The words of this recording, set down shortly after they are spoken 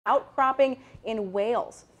outcropping in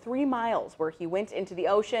Wales, 3 miles, where he went into the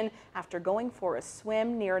ocean after going for a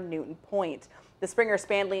swim near Newton Point. The Springer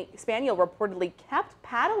Spaniel reportedly kept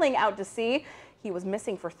paddling out to sea. He was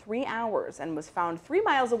missing for 3 hours and was found 3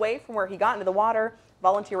 miles away from where he got into the water.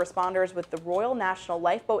 Volunteer responders with the Royal National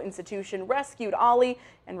Lifeboat Institution rescued Ollie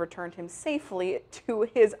and returned him safely to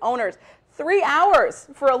his owners. 3 hours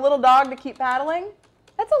for a little dog to keep paddling?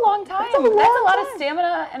 That's a long time. That's a lot of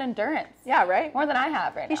stamina and endurance. Yeah, right? More than I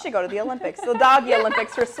have right now. He should go to the Olympics, the doggy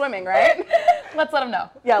Olympics for swimming, right? Let's let him know.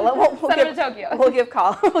 Yeah, we'll Send him to Tokyo. We'll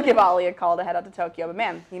give Ollie a call to head out to Tokyo. But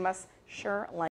man, he must sure like